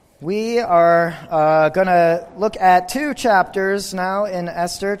We are going to look at two chapters now in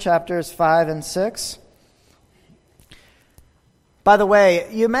Esther, chapters 5 and 6. By the way,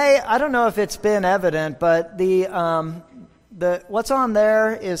 I don't know if it's been evident, but the what's on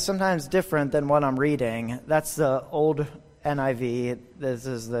there is sometimes different than what I'm reading. That's the old NIV. This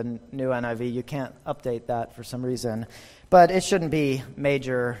is the new NIV. You can't update that for some reason. But it shouldn't be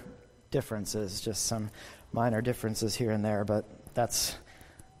major differences, just some minor differences here and there, but that's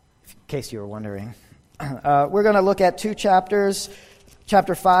in case you were wondering. We're going to look at two chapters,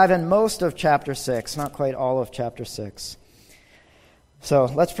 chapter 5 and most of chapter 6, not quite all of chapter 6. So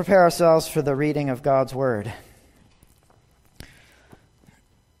let's prepare ourselves for the reading of God's Word.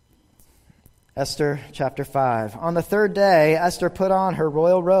 Esther chapter 5. On the third day, Esther put on her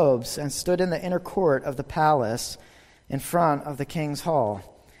royal robes and stood in the inner court of the palace in front of the king's hall.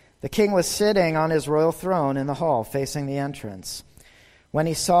 The king was sitting on his royal throne in the hall facing the entrance. When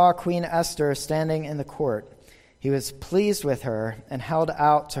he saw Queen Esther standing in the court, he was pleased with her and held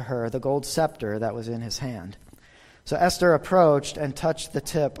out to her the gold scepter that was in his hand. So Esther approached and touched the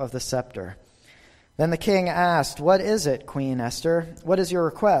tip of the scepter. Then the king asked, "What is it, Queen Esther? What is your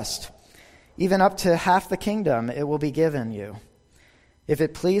request? Even up to half the kingdom it will be given you." "If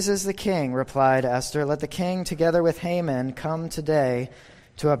it pleases the king," replied Esther, "let the king together with Haman come today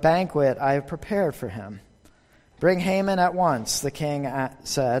to a banquet I have prepared for him." "Bring Haman at once," the king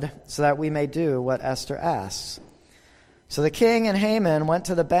said, "so that we may do what Esther asks." So the king and Haman went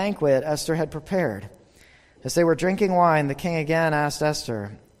to the banquet Esther had prepared. As they were drinking wine, the king again asked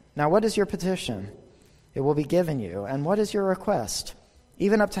Esther, "Now what is your petition? It will be given you. And what is your request?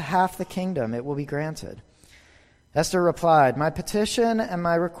 Even up to half the kingdom it will be granted." Esther replied, "My petition and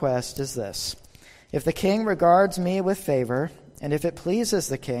my request is this. If the king regards me with favor, and if it pleases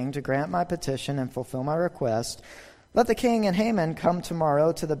the king to grant my petition and fulfill my request, let the king and Haman come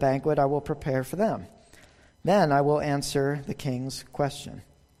tomorrow to the banquet I will prepare for them. Then I will answer the king's question."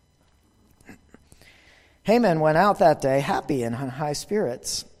 Haman went out that day happy and in high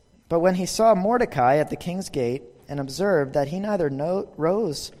spirits. But when he saw Mordecai at the king's gate and observed that he neither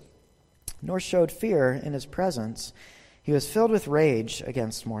rose nor showed fear in his presence, he was filled with rage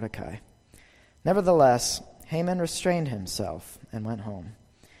against Mordecai. Nevertheless, Haman restrained himself and went home.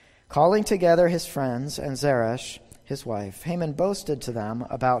 Calling together his friends and Zeresh, his wife, Haman boasted to them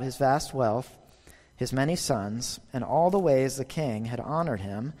about his vast wealth, his many sons, and all the ways the king had honored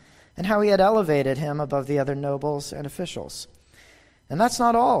him, and how he had elevated him above the other nobles and officials. "And that's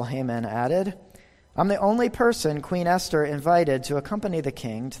not all," Haman added. "I'm the only person Queen Esther invited to accompany the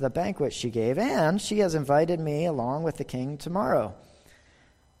king to the banquet she gave, and she has invited me along with the king tomorrow.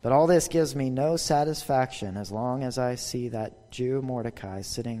 But all this gives me no satisfaction as long as I see that Jew Mordecai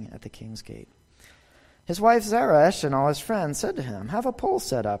sitting at the king's gate." His wife Zeresh and all his friends said to him, "Have a pole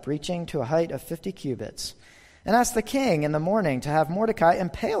set up reaching to a height of 50 cubits, and ask the king in the morning to have Mordecai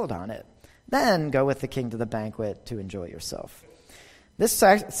impaled on it. Then go with the king to the banquet to enjoy yourself." This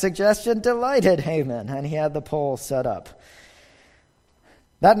suggestion delighted Haman, and he had the pole set up.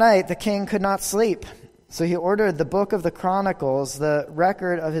 That night the king could not sleep, so he ordered the book of the Chronicles, the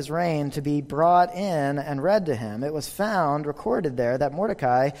record of his reign, to be brought in and read to him. It was found, recorded there, that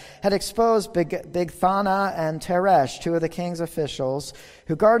Mordecai had exposed Bigthana and Teresh, two of the king's officials,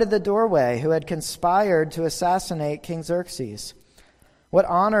 who guarded the doorway, who had conspired to assassinate King Xerxes. "What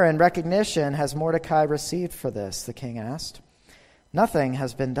honor and recognition has Mordecai received for this?" the king asked. "Nothing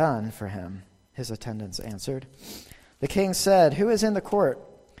has been done for him," his attendants answered. The king said, "Who is in the court?"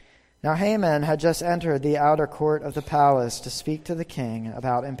 Now Haman had just entered the outer court of the palace to speak to the king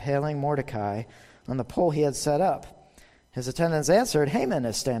about impaling Mordecai on the pole he had set up. His attendants answered, "Haman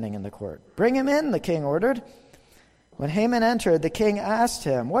is standing in the court." "Bring him in," the king ordered. When Haman entered, the king asked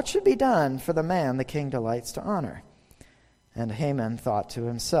him, "What should be done for the man the king delights to honor?" And Haman thought to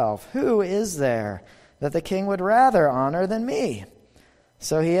himself, "Who is there that the king would rather honor than me?"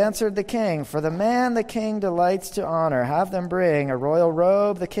 So he answered the king, "For the man the king delights to honor, have them bring a royal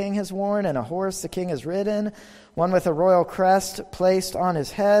robe the king has worn and a horse the king has ridden, one with a royal crest placed on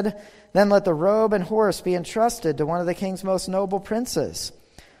his head. Then let the robe and horse be entrusted to one of the king's most noble princes.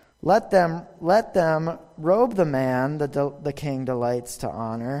 Let them robe the man the king delights to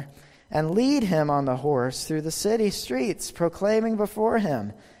honor, and lead him on the horse through the city streets, proclaiming before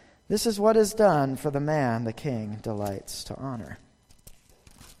him, 'This is what is done for the man the king delights to honor.'"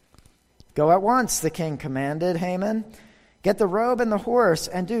 "Go at once," the king commanded Haman. "Get the robe and the horse,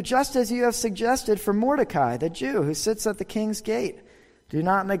 and do just as you have suggested for Mordecai, the Jew who sits at the king's gate. Do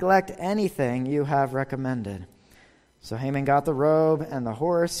not neglect anything you have recommended." So Haman got the robe and the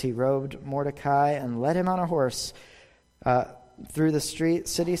horse. He robed Mordecai and led him on a horse through the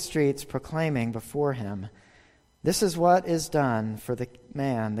city streets, proclaiming before him, "This is what is done for the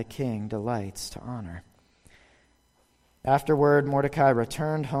man the king delights to honor." Afterward, Mordecai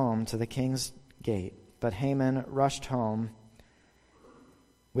returned home to the king's gate, but Haman rushed home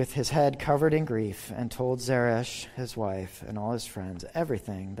with his head covered in grief and told Zeresh, his wife, and all his friends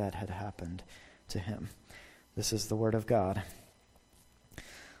everything that had happened to him. This is the word of God.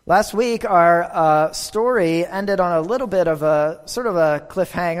 Last week, our story ended on a little bit of a sort of a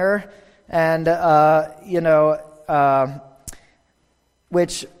cliffhanger, and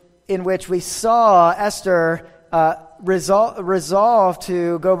in which we saw Esther resolve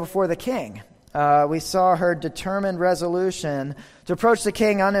to go before the king. We saw her determined resolution to approach the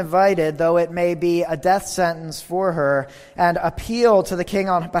king uninvited, though it may be a death sentence for her, and appeal to the king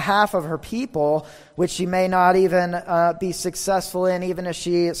on behalf of her people, which she may not even be successful in, even if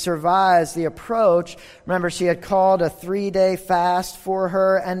she survives the approach. Remember, she had called a 3-day fast for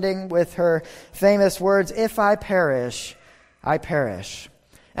her, ending with her famous words, "If I perish, I perish."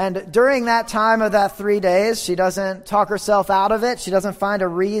 And during that time of that 3 days, she doesn't talk herself out of it. She doesn't find a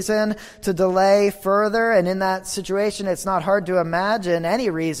reason to delay further. And in that situation, it's not hard to imagine any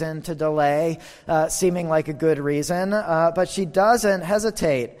reason to delay, seeming like a good reason. But she doesn't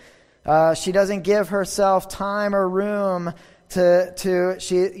hesitate. She doesn't give herself time or room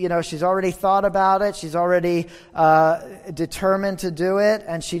she's already thought about it. She's already determined to do it.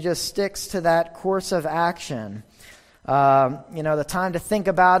 And she just sticks to that course of action. The time to think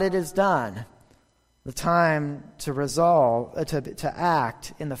about it is done. The time to resolve, to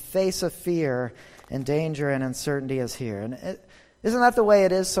act in the face of fear and danger and uncertainty is here. And isn't that the way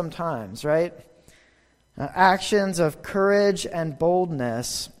it is sometimes, right? Actions of courage and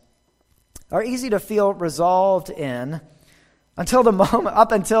boldness are easy to feel resolved in up until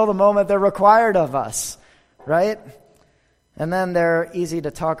the moment they're required of us, right? And then they're easy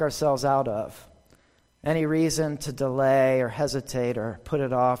to talk ourselves out of. Any reason to delay or hesitate or put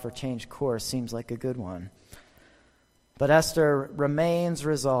it off or change course seems like a good one. But Esther remains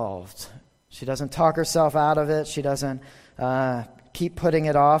resolved. She doesn't talk herself out of it. She doesn't keep putting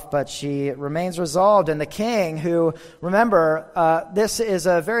it off, but she remains resolved. And the king, who, remember, this is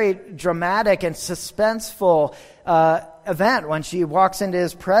a very dramatic and suspenseful event when she walks into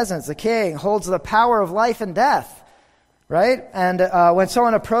his presence. The king holds the power of life and death. Right? And when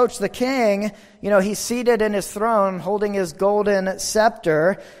someone approached the king, he's seated in his throne holding his golden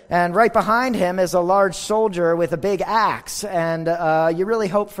scepter, and right behind him is a large soldier with a big axe. And you really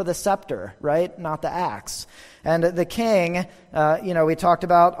hope for the scepter, right? Not the axe. And the king, we talked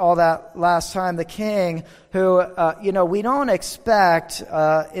about all that last time, the king who, we don't expect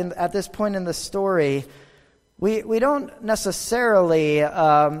at this point in the story, we don't necessarily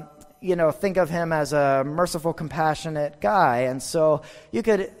think of him as a merciful, compassionate guy. And so you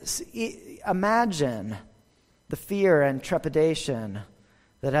could imagine the fear and trepidation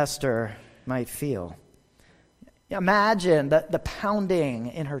that Esther might feel. Imagine the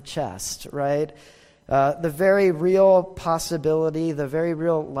pounding in her chest, right? The very real possibility, the very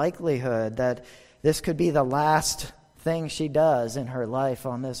real likelihood that this could be the last thing she does in her life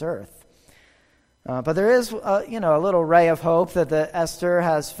on this earth. But there is, a little ray of hope that Esther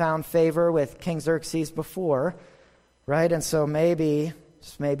has found favor with King Xerxes before, right? And so maybe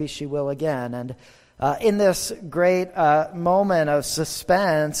she will again. And in this great moment of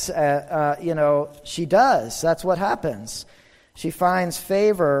suspense, she does. That's what happens. She finds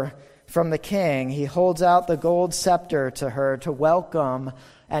favor from the king. He holds out the gold scepter to her to welcome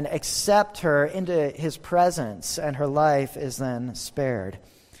and accept her into his presence, and her life is then spared.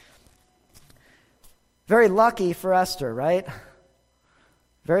 Very lucky for Esther, right?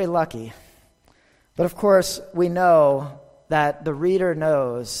 Very lucky. But of course, we know that the reader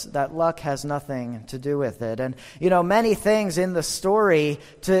knows that luck has nothing to do with it. And, many things in the story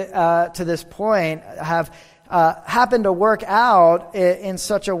to this point have happened to work out in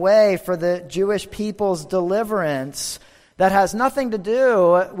such a way for the Jewish people's deliverance that has nothing to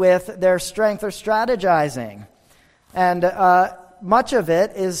do with their strength or strategizing. And much of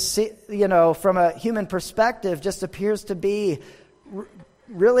it is, from a human perspective, just appears to be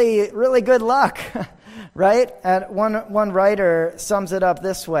really, really good luck, right? And one writer sums it up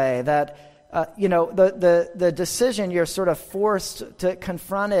this way, that, the decision you're sort of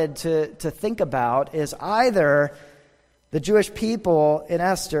confronted to think about is either the Jewish people in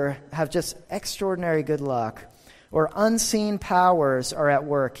Esther have just extraordinary good luck, or unseen powers are at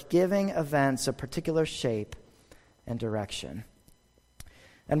work giving events a particular shape and direction.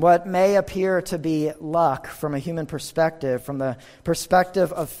 And what may appear to be luck from a human perspective, from the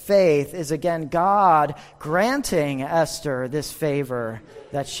perspective of faith, is again God granting Esther this favor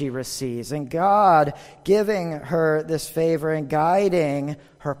that she receives, and God giving her this favor and guiding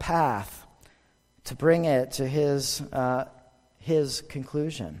her path to bring it to his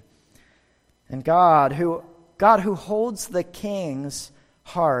conclusion. And God who holds the king's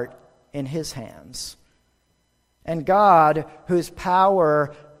heart in his hands, and God whose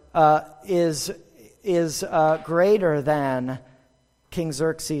power is greater than King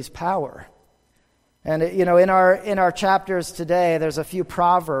Xerxes' power. And in our chapters today, there's a few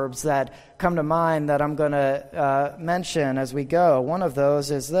proverbs that come to mind that I'm going to mention as we go. One of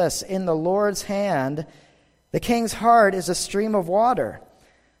those is this: in the Lord's hand, the king's heart is a stream of water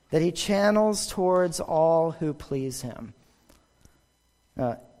that he channels towards all who please him.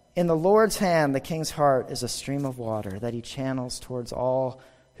 In the Lord's hand, the king's heart is a stream of water that he channels towards all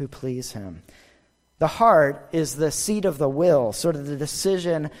who please him. The heart is the seat of the will, sort of the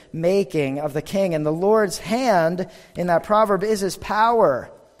decision-making of the king. And the Lord's hand in that proverb is his power.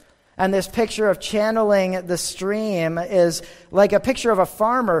 And this picture of channeling the stream is like a picture of a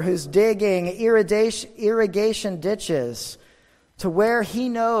farmer who's digging irrigation ditches to where he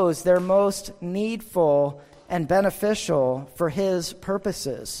knows they're most needful and beneficial for his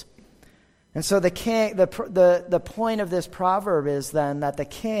purposes. And so the point of this proverb is then that the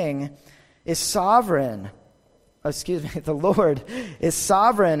king is sovereign. The Lord is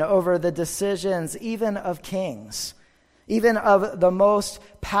sovereign over the decisions even of kings, even of the most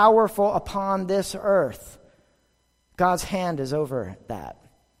powerful upon this earth. God's hand is over that.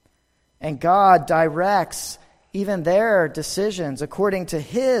 And God directs even their decisions according to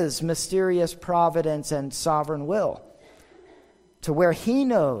his mysterious providence and sovereign will, to where he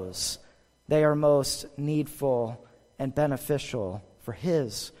knows they are most needful and beneficial for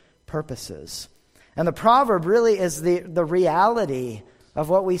his purposes. And the proverb really is the reality of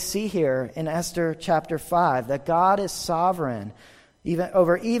what we see here in Esther chapter 5, that God is sovereign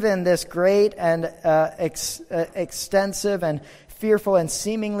over this great and extensive and fearful and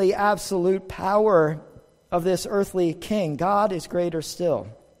seemingly absolute power of this earthly king. God is greater still.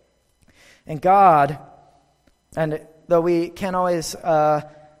 And God, and though we can't always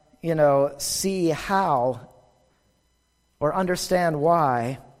see how or understand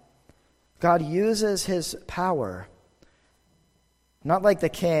why, God uses his power, not like the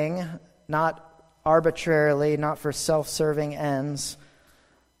king, not arbitrarily, not for self-serving ends,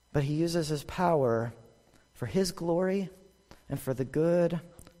 but he uses his power for his glory and for the good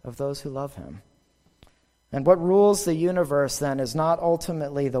of those who love him. And what rules the universe then is not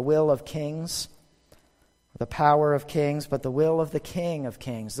ultimately the will of kings, the power of kings, but the will of the King of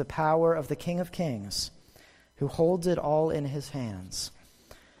Kings, the power of the King of Kings, who holds it all in his hands.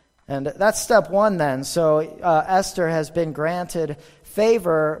 And that's step one then. So Esther has been granted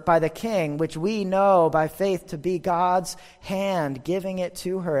favor by the king, which we know by faith to be God's hand giving it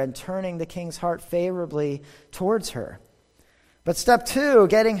to her and turning the king's heart favorably towards her. But step two,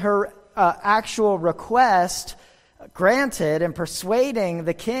 getting her actual request granted and persuading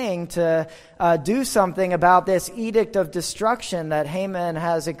the king to do something about this edict of destruction that Haman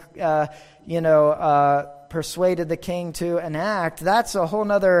has, persuaded the king to enact. That's a whole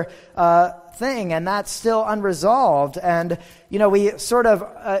other thing, and that's still unresolved. And, we sort of,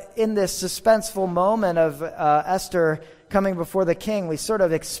 in this suspenseful moment of Esther coming before the king, we sort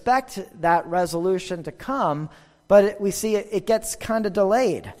of expect that resolution to come, but we see it gets kind of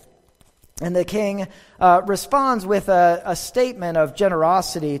delayed. And the king responds with a statement of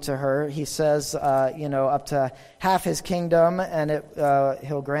generosity to her. He says, up to half his kingdom, and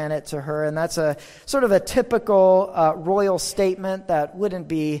he'll grant it to her. And that's a sort of a typical royal statement that wouldn't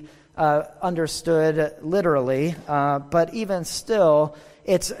be understood literally. But even still,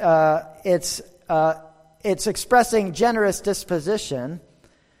 it's expressing generous disposition,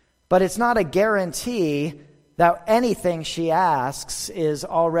 but it's not a guarantee that anything she asks is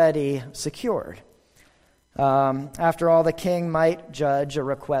already secured. After all, the king might judge a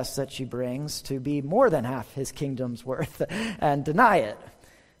request that she brings to be more than half his kingdom's worth and deny it.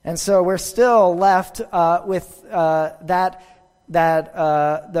 And so we're still left with the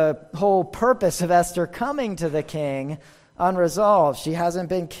whole purpose of Esther coming to the king unresolved. She hasn't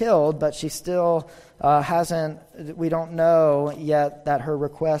been killed, but she still we don't know yet that her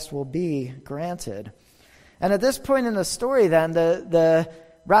request will be granted. And at this point in the story, then,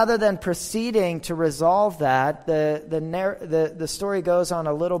 rather than proceeding to resolve that, the story goes on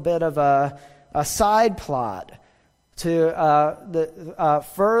a little bit of a side plot to the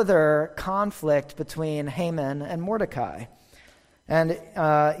further conflict between Haman and Mordecai. And,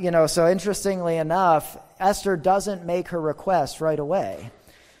 so interestingly enough, Esther doesn't make her request right away.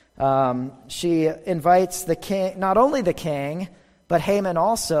 She invites the king, not only the king, but Haman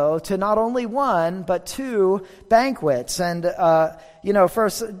also, to not only one, but two banquets. And,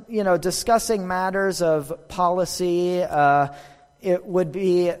 first, discussing matters of policy, it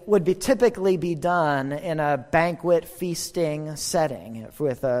would typically be done in a banquet feasting setting.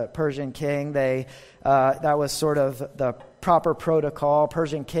 With a Persian king, that was sort of the proper protocol.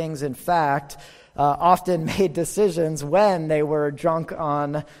 Persian kings, in fact, often made decisions when they were drunk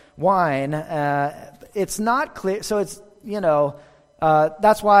on wine. It's not clear, so it's,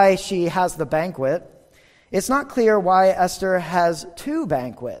 that's why she has the banquet. It's not clear why Esther has two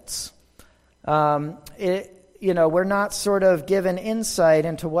banquets. We're not sort of given insight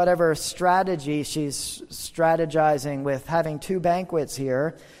into whatever strategy she's strategizing with having two banquets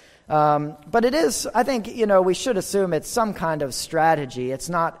here. But it is, I think, we should assume it's some kind of strategy. It's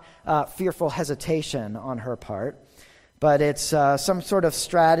not fearful hesitation on her part, but it's some sort of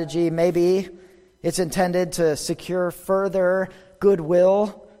strategy. Maybe it's intended to secure further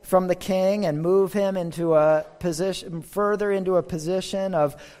goodwill from the king and move him into a position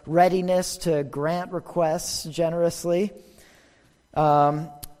of readiness to grant requests generously.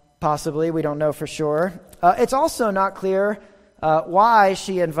 Possibly, we don't know for sure. It's also not clear why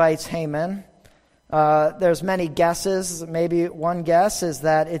she invites Haman. There's many guesses. Maybe one guess is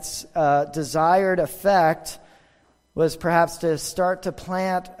that its desired effect was perhaps to start to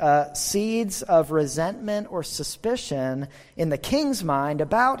plant seeds of resentment or suspicion in the king's mind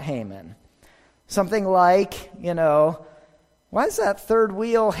about Haman. Something like, why is that third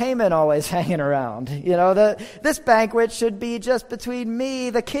wheel Haman always hanging around? This banquet should be just between me,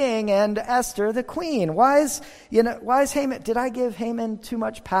 the king, and Esther, the queen. Why is Haman, did I give Haman too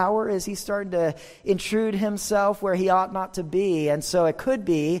much power? Is he starting to intrude himself where he ought not to be? And so it could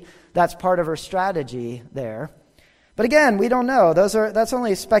be that's part of her strategy there. But again, we don't know. That's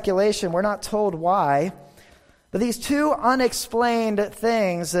only speculation. We're not told why. But these two unexplained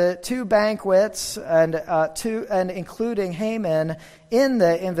things, two banquets and including Haman in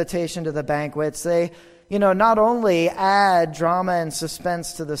the invitation to the banquets, they, not only add drama and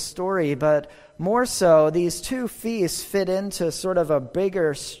suspense to the story, but more so, these two feasts fit into sort of a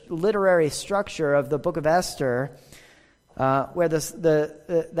bigger literary structure of the Book of Esther, where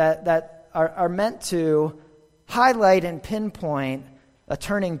that are meant to highlight and pinpoint a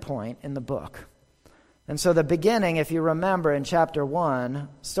turning point in the book. And so the beginning, if you remember in chapter 1,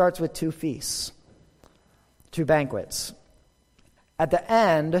 starts with two feasts, two banquets. At the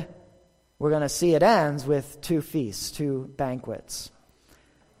end, we're going to see it ends with two feasts, two banquets.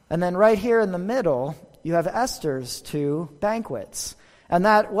 And then right here in the middle, you have Esther's two banquets. And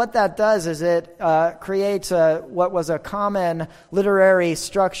what that does is it creates what was a common literary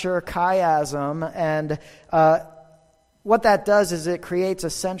structure, chiasm, and what that does is it creates a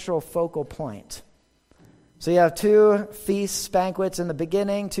central focal point. So you have two feasts, banquets in the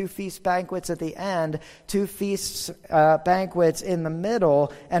beginning, two feast banquets at the end, two feasts, banquets in the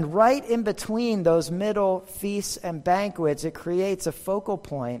middle, and right in between those middle feasts and banquets, it creates a focal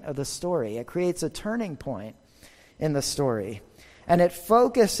point of the story. It creates a turning point in the story. And it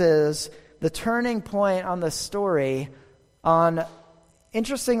focuses the turning point on the story on,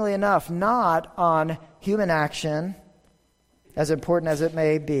 interestingly enough, not on human action, as important as it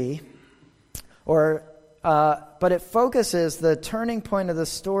may be, but it focuses the turning point of the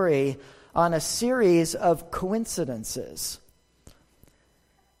story on a series of coincidences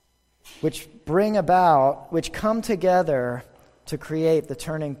which come together to create the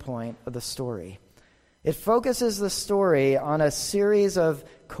turning point of the story. It focuses the story on a series of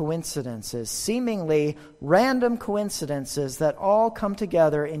coincidences, seemingly random coincidences that all come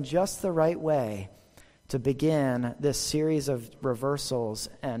together in just the right way to begin this series of reversals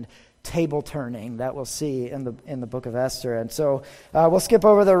and table turning that we'll see in the book of Esther. And so we'll skip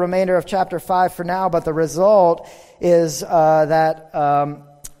over the remainder of chapter 5 for now, but the result is that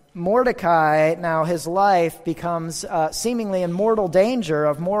Mordecai, now his life becomes seemingly in mortal danger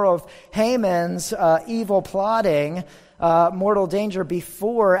of more of Haman's evil plotting, mortal danger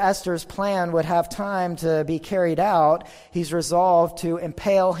before Esther's plan would have time to be carried out. He's resolved to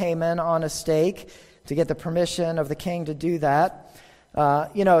impale Haman on a stake to get the permission of the king to do that.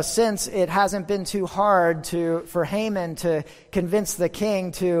 Since it hasn't been too hard for Haman to convince the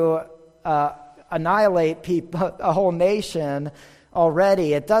king to annihilate a whole nation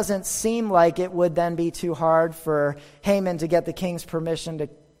already, it doesn't seem like it would then be too hard for Haman to get the king's permission to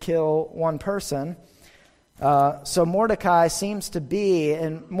kill one person. So Mordecai seems to be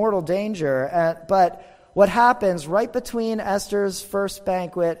in mortal danger. But what happens right between Esther's first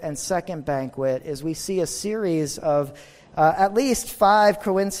banquet and second banquet is we see a series of at least 5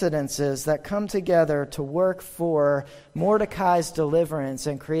 coincidences that come together to work for Mordecai's deliverance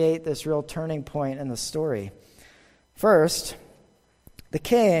and create this real turning point in the story. First, the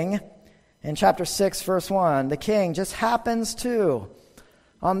king, in chapter 6, verse 1, the king just happens to,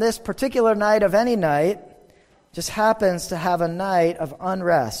 on this particular night of any night, just happens to have a night of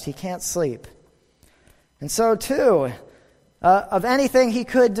unrest. He can't sleep. And so, too, of anything he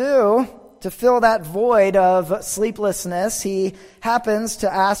could do to fill that void of sleeplessness, he happens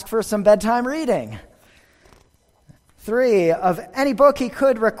to ask for some bedtime reading. 3, of any book he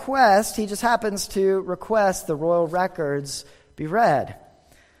could request, he just happens to request the royal records be read.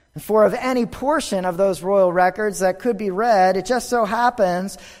 And 4, of any portion of those royal records that could be read, it just so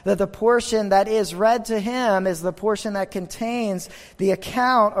happens that the portion that is read to him is the portion that contains the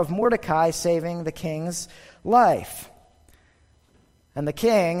account of Mordecai saving the king's life. And the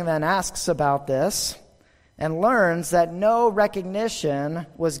king then asks about this and learns that no recognition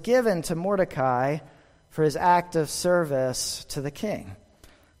was given to Mordecai for his act of service to the king.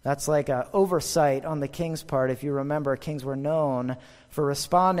 That's like an oversight on the king's part. If you remember, kings were known for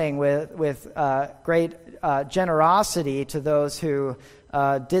responding with great generosity to those who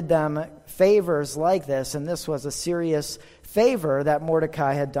did them favors like this. And this was a serious favor that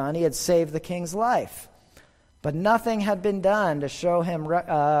Mordecai had done. He had saved the king's life. But nothing had been done to show him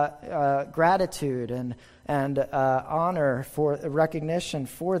gratitude and honor for recognition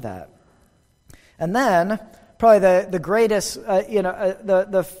for that. And then, probably the greatest,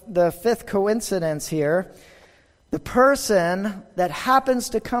 the fifth coincidence here, the person that happens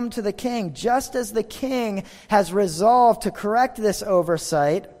to come to the king, just as the king has resolved to correct this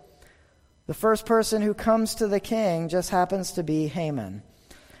oversight, the first person who comes to the king just happens to be Haman.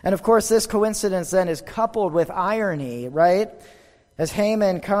 And of course, this coincidence then is coupled with irony, right? As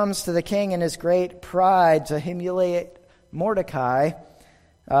Haman comes to the king in his great pride to humiliate Mordecai,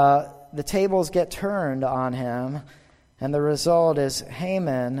 the tables get turned on him, and the result is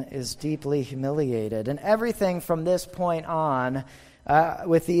Haman is deeply humiliated. And everything from this point on,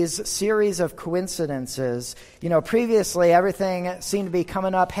 with these series of coincidences, previously everything seemed to be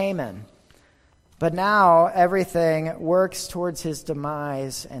coming up Haman. But now everything works towards his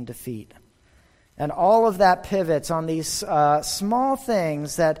demise and defeat. And all of that pivots on these small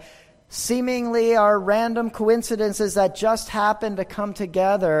things that seemingly are random coincidences that just happen to come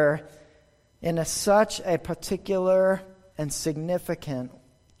together in such a particular and significant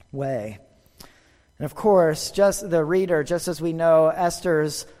way. And of course, just as we know,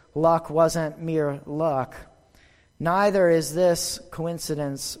 Esther's luck wasn't mere luck. Neither is this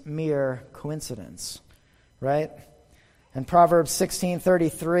coincidence mere coincidence, right? And Proverbs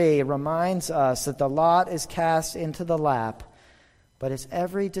 16:33 reminds us that the lot is cast into the lap, but its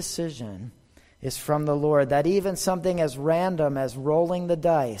every decision is from the Lord. That even something as random as rolling the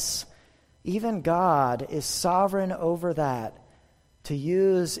dice, even God is sovereign over that to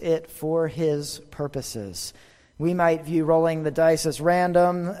use it for his purposes. We might view rolling the dice as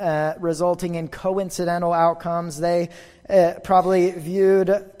random, resulting in coincidental outcomes. They probably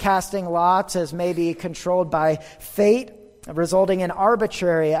viewed casting lots as maybe controlled by fate, resulting in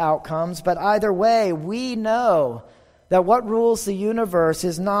arbitrary outcomes. But either way, we know that what rules the universe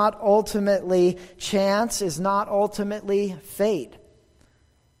is not ultimately chance, is not ultimately fate.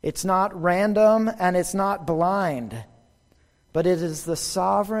 It's not random and it's not blind, but it is the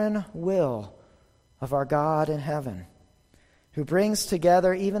sovereign will of our God in heaven, who brings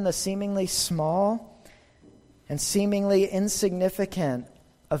together even the seemingly small and seemingly insignificant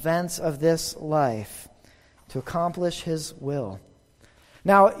events of this life to accomplish his will.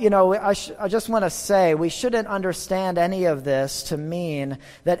 Now, I just want to say we shouldn't understand any of this to mean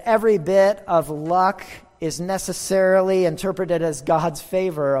that every bit of luck is necessarily interpreted as God's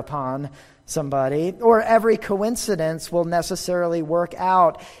favor upon somebody, or every coincidence will necessarily work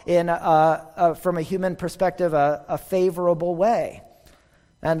out in from a human perspective a favorable way.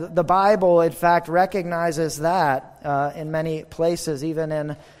 And the Bible, in fact, recognizes that in many places. Even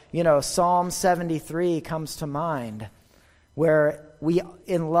in Psalm 73 comes to mind, where we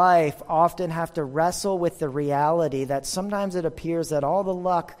in life often have to wrestle with the reality that sometimes it appears that all the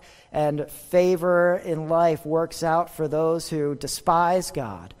luck and favor in life works out for those who despise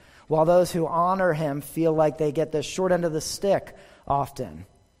God, while those who honor him feel like they get the short end of the stick often.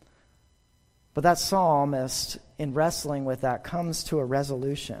 But that psalmist, in wrestling with that, comes to a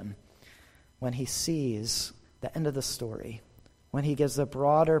resolution when he sees the end of the story, when he gives the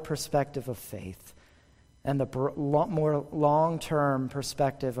broader perspective of faith, and the more long-term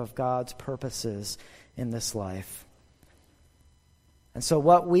perspective of God's purposes in this life. And so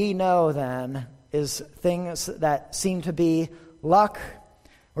what we know then is things that seem to be luck,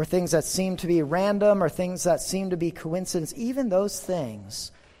 or things that seem to be random, or things that seem to be coincidence, even those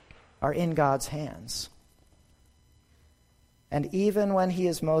things are in God's hands. And even when he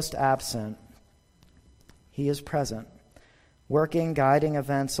is most absent, he is present, working, guiding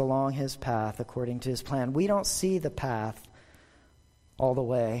events along his path according to his plan. We don't see the path all the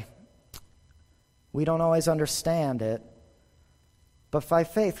way. We don't always understand it. But by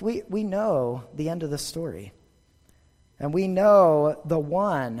faith, we know the end of the story. And we know the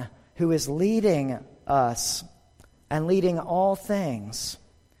one who is leading us and leading all things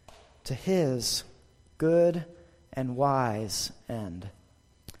to his good and wise end.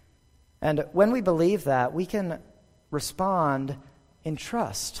 And when we believe that, we can respond in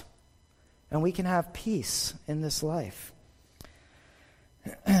trust, and we can have peace in this life.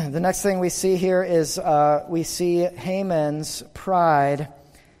 The next thing we see here is we see Haman's pride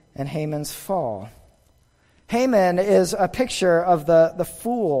and Haman's fall. Haman is a picture of the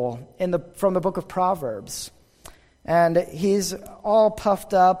fool from the book of Proverbs. And he's all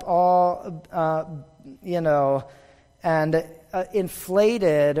puffed up, and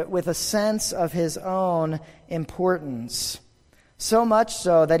inflated with a sense of his own importance. So much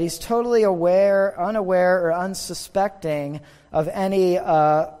so that he's totally unaware or unsuspecting of any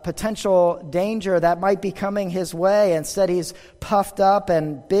potential danger that might be coming his way. Instead, he's puffed up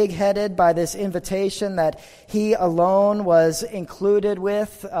and big-headed by this invitation that he alone was included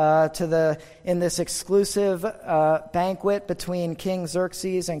with in this exclusive banquet between King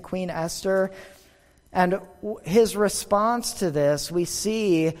Xerxes and Queen Esther. And his response to this, we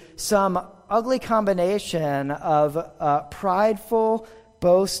see some ugly combination of prideful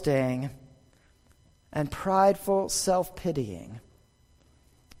boasting and prideful self-pitying.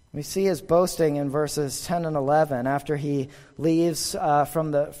 We see his boasting in verses 10 and 11. After he leaves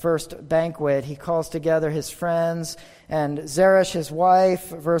from the first banquet, he calls together his friends and Zeresh, his wife.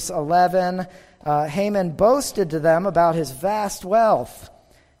 Verse 11, Haman boasted to them about his vast wealth,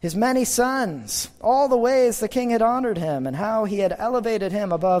 his many sons, all the ways the king had honored him, and how he had elevated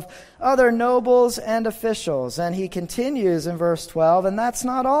him above other nobles and officials. And he continues in verse 12, and that's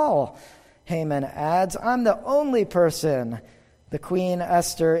not all. Haman adds, I'm the only person the Queen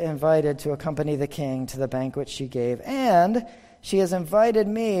Esther invited to accompany the king to the banquet she gave, and she has invited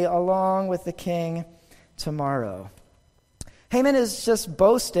me along with the king tomorrow. Haman is just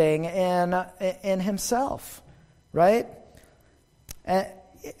boasting in himself, right?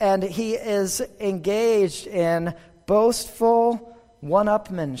 And he is engaged in boastful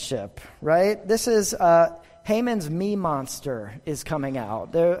one-upmanship, right? This is Haman's me monster is coming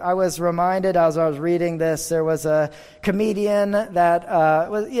out. I was reminded as I was reading this, there was a comedian that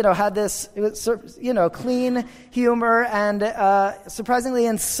had this clean humor and surprisingly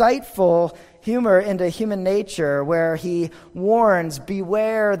insightful humor into human nature, where he warns,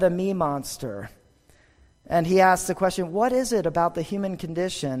 beware the me monster. And he asks the question, what is it about the human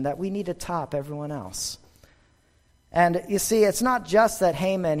condition that we need to top everyone else? And you see, it's not just that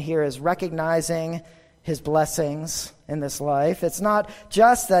Haman here is recognizing his blessings in this life. It's not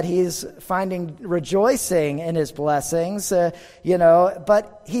just that he's finding rejoicing in his blessings,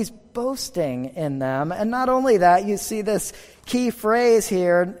 but he's boasting in them. And not only that, you see this key phrase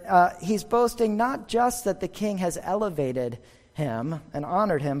here, he's boasting not just that the king has elevated him and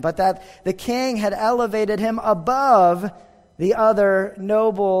honored him, but that the king had elevated him above the other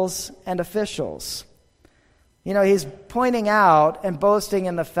nobles and officials. He's pointing out and boasting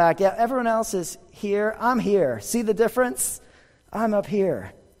in the fact, everyone else is here, I'm here. See the difference? I'm up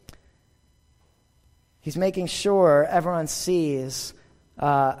here. He's making sure everyone sees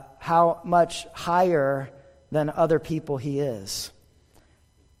how much higher than other people he is.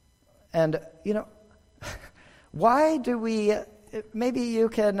 And, why do we, maybe you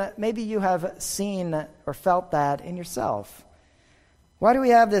have seen or felt that in yourself. Why do we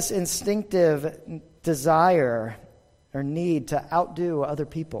have this instinctive desire or need to outdo other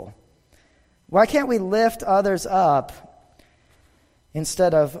people? Why can't we lift others up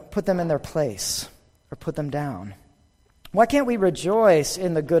instead of put them in their place or put them down? Why can't we rejoice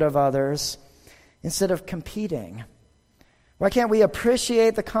in the good of others instead of competing? Why can't we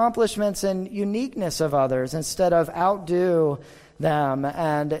appreciate the accomplishments and uniqueness of others instead of outdo them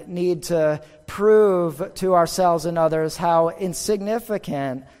and need to prove to ourselves and others how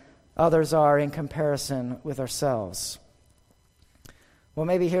insignificant others are in comparison with ourselves? Well,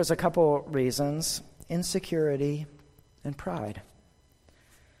 maybe here's a couple reasons: insecurity and pride.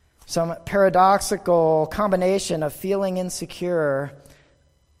 some paradoxical combination of feeling insecure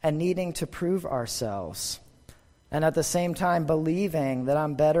and needing to prove ourselves, and at the same time believing that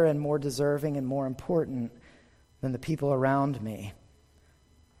I'm better and more deserving and more important than the people around me,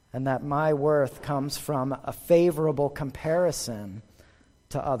 and that my worth comes from a favorable comparison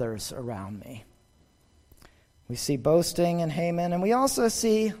to others around me. We see boasting in Haman, and we also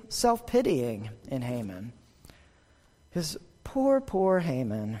see self-pitying in Haman. His poor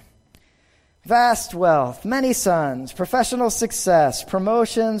Haman. Vast wealth, many sons, professional success,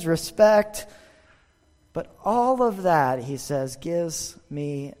 promotions, respect. But all of that, he says, gives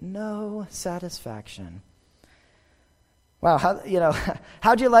me no satisfaction. Wow,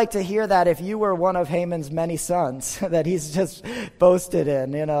 how'd you like to hear that if you were one of Haman's many sons that he's just boasted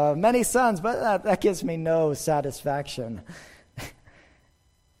in? Many sons, but that gives me no satisfaction.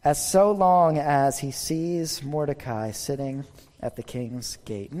 As so long as he sees Mordecai sitting at the king's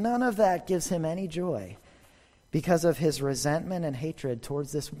gate, none of that gives him any joy because of his resentment and hatred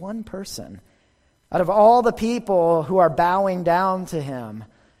towards this one person. Out of all the people who are bowing down to him,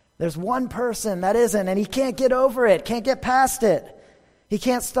 there's one person that isn't, and he can't get over it, can't get past it. He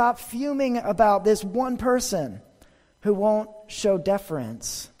can't stop fuming about this one person who won't show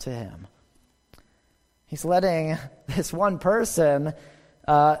deference to him. He's letting this one person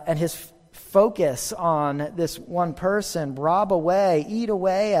and his focus on this one person eat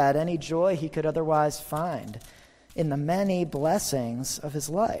away at any joy he could otherwise find in the many blessings of his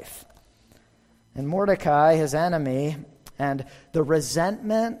life. And Mordecai, his enemy, and the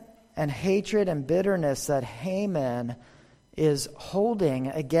resentment and hatred and bitterness that Haman is holding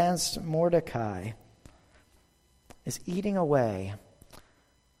against Mordecai is eating away.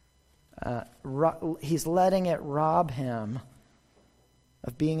 He's letting it rob him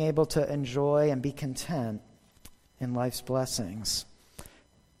of being able to enjoy and be content in life's blessings.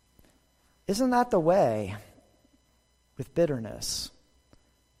 Isn't that the way with bitterness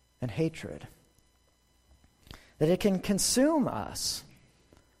and hatred? That it can consume us,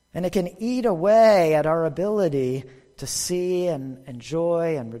 and it can eat away at our ability to see and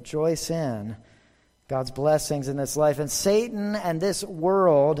enjoy and rejoice in God's blessings in this life. And Satan and this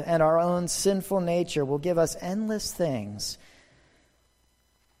world and our own sinful nature will give us endless things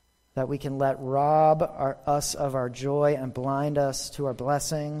that we can let rob us of our joy and blind us to our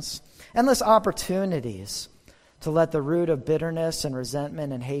blessings. Endless opportunities to let the root of bitterness and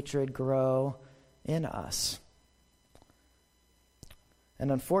resentment and hatred grow in us.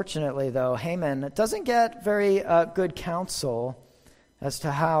 And unfortunately, though, Haman doesn't get very good counsel as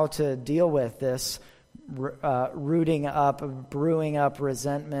to how to deal with this brewing up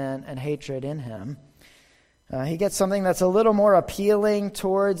resentment and hatred in him. He gets something that's a little more appealing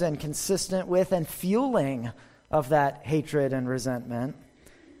towards and consistent with and fueling of that hatred and resentment.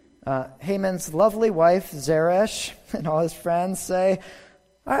 Haman's lovely wife, Zeresh, and all his friends say,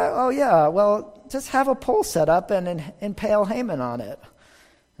 just have a pole set up and impale Haman on it.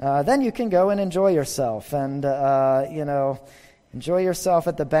 Then you can go and enjoy yourself and, enjoy yourself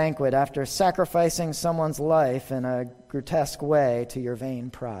at the banquet after sacrificing someone's life in a grotesque way to your vain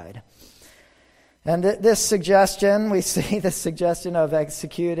pride. And this suggestion, we see this suggestion of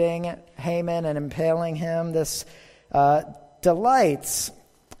executing Haman and impaling him, this delights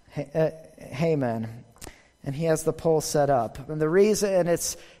Haman. And he has the pole set up. And the reason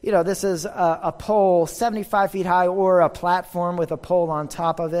this is a pole 75 feet high or a platform with a pole on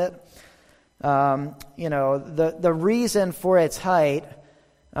top of it. The reason for its height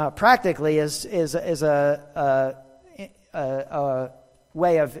practically is a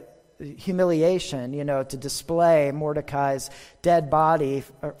way of humiliation, to display Mordecai's dead body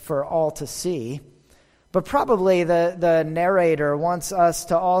for all to see. But probably the narrator wants us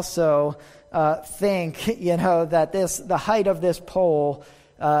to also think, that the height of this pole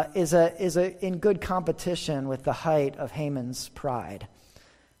is in good competition with the height of Haman's pride,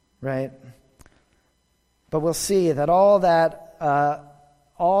 right? But we'll see that all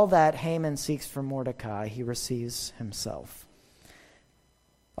that Haman seeks from Mordecai, he receives himself.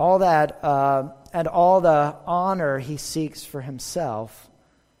 All that and all the honor he seeks for himself,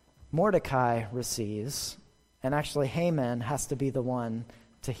 Mordecai receives, and actually Haman has to be the one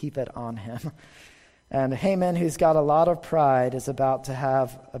to heap it on him. And Haman, who's got a lot of pride, is about to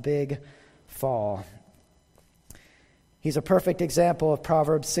have a big fall. He's a perfect example of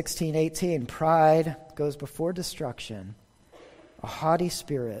Proverbs 16:18. Pride goes before destruction, a haughty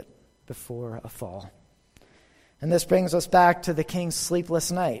spirit before a fall. And this brings us back to the king's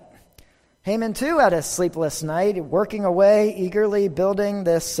sleepless night. Haman too had a sleepless night, working away, eagerly building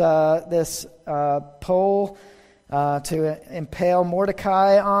this pole to impale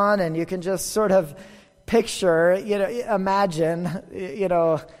Mordecai on, and you can just sort of picture, imagine,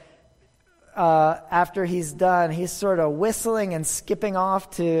 after he's done, he's sort of whistling and skipping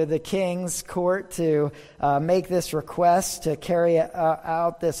off to the king's court to make this request to carry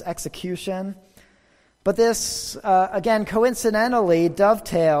out this execution. But this, again, coincidentally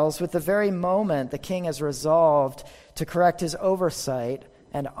dovetails with the very moment the king has resolved to correct his oversight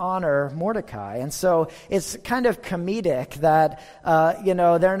and honor Mordecai. And so it's kind of comedic that,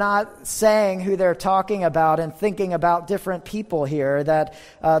 they're not saying who they're talking about and thinking about different people here, that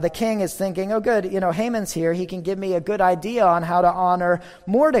the king is thinking, oh, good, Haman's here. He can give me a good idea on how to honor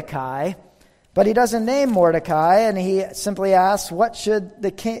Mordecai. But he doesn't name Mordecai, and he simply asks, what should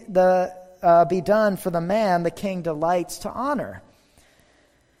be done for the man the king delights to honor?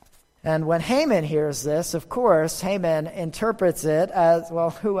 And when Haman hears this, of course, Haman interprets it as,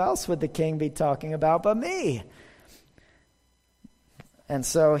 well, who else would the king be talking about but me? And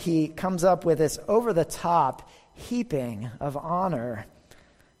so he comes up with this over-the-top heaping of honor.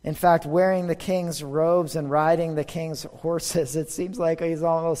 In fact, wearing the king's robes and riding the king's horses, it seems like he's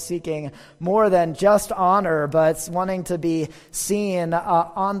almost seeking more than just honor, but wanting to be seen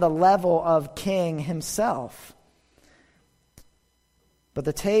on the level of king himself. But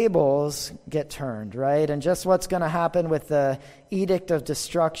the tables get turned, right? And just what's going to happen with the edict of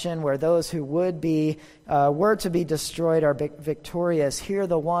destruction, where those who were to be destroyed are victorious. Here,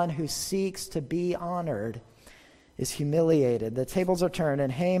 the one who seeks to be honored is humiliated. The tables are turned,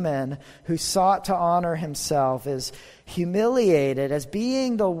 and Haman, who sought to honor himself, is humiliated as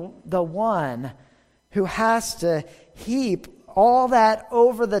being the one who has to heap all that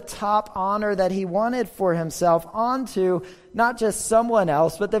over-the-top honor that he wanted for himself onto not just someone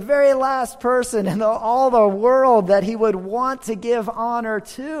else, but the very last person in all the world that he would want to give honor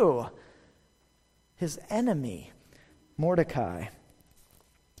to, his enemy, Mordecai.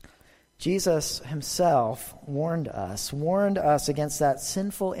 Jesus himself warned us against that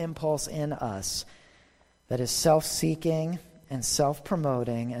sinful impulse in us that is self-seeking and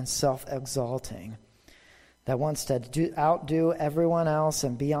self-promoting and self-exalting, that wants to outdo everyone else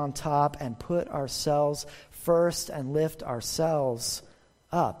and be on top and put ourselves first and lift ourselves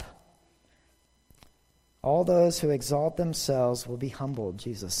up. All those who exalt themselves will be humbled,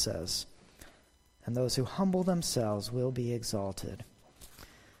 Jesus says, and those who humble themselves will be exalted.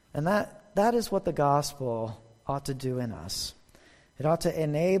 And that is what the gospel ought to do in us. It ought to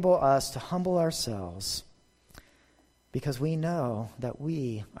enable us to humble ourselves because we know that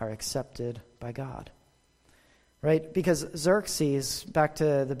we are accepted by God. Right? Because Xerxes, back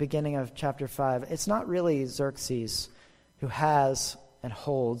to the beginning of chapter 5, it's not really Xerxes who has and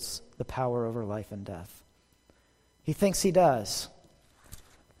holds the power over life and death. He thinks he does.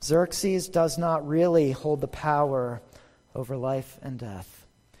 Xerxes does not really hold the power over life and death.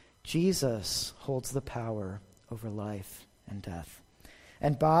 Jesus holds the power over life and death.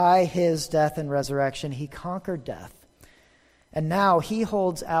 And by his death and resurrection, he conquered death. And now he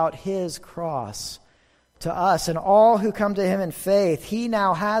holds out his cross to us and all who come to him in faith. He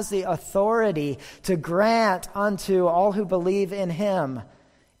now has the authority to grant unto all who believe in him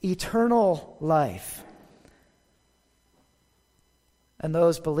eternal life. And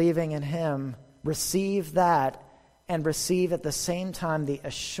those believing in him receive that and receive at the same time the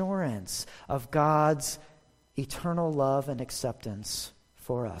assurance of God's eternal love and acceptance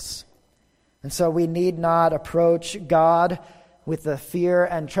for us. And so we need not approach God with the fear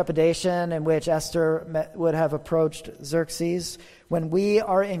and trepidation in which Esther would have approached Xerxes. When we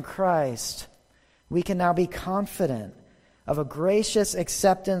are in Christ, we can now be confident of a gracious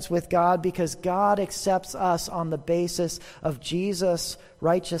acceptance with God because God accepts us on the basis of Jesus'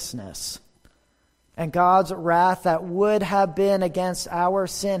 righteousness. And God's wrath that would have been against our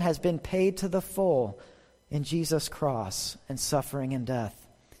sin has been paid to the full in Jesus' cross and suffering and death.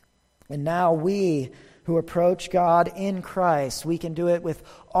 And now we who approach God in Christ, we can do it with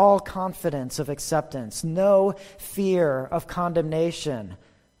all confidence of acceptance, no fear of condemnation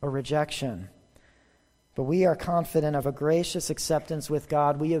or rejection. But we are confident of a gracious acceptance with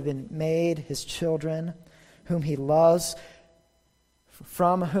God. We have been made his children, whom he loves,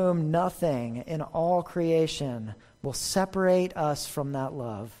 from whom nothing in all creation will separate us from that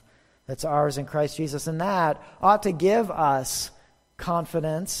love that's ours in Christ Jesus. And that ought to give us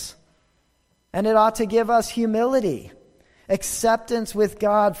confidence, and it ought to give us humility. Acceptance with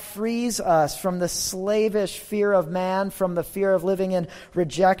God frees us from the slavish fear of man, from the fear of living in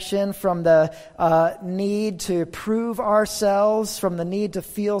rejection, from the need to prove ourselves, from the need to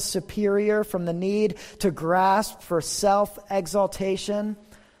feel superior, from the need to grasp for self-exaltation.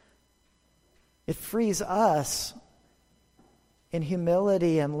 It frees us in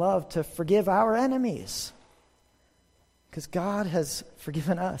humility and love to forgive our enemies. Because God has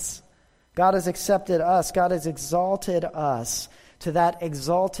forgiven us. God has accepted us. God has exalted us to that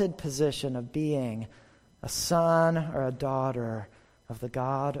exalted position of being a son or a daughter of the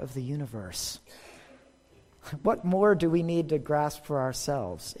God of the universe. What more do we need to grasp for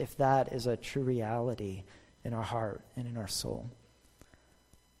ourselves if that is a true reality in our heart and in our soul?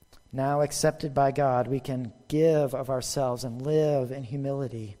 Now accepted by God, we can give of ourselves and live in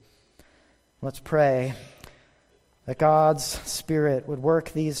humility. Let's pray that God's Spirit would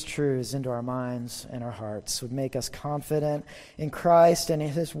work these truths into our minds and our hearts, would make us confident in Christ and in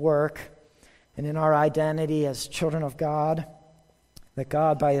His work and in our identity as children of God, that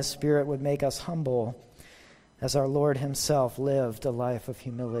God by His Spirit would make us humble as our Lord Himself lived a life of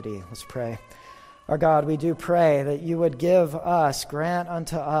humility. Let's pray. Our God, we do pray that you would give us, grant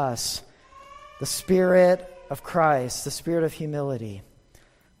unto us, the Spirit of Christ, the Spirit of humility.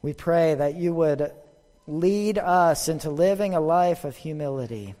 We pray that you would lead us into living a life of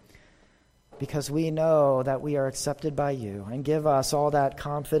humility because we know that we are accepted by you, and give us all that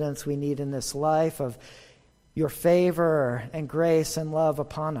confidence we need in this life of your favor and grace and love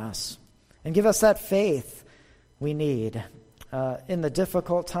upon us. And give us that faith we need in the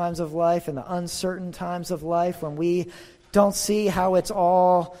difficult times of life, in the uncertain times of life, when we don't see how it's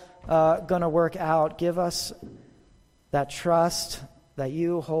all going to work out. Give us that trust that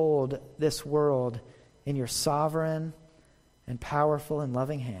you hold this world in your sovereign and powerful and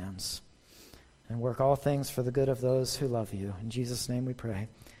loving hands, and work all things for the good of those who love you. In Jesus' name we pray.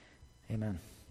 Amen.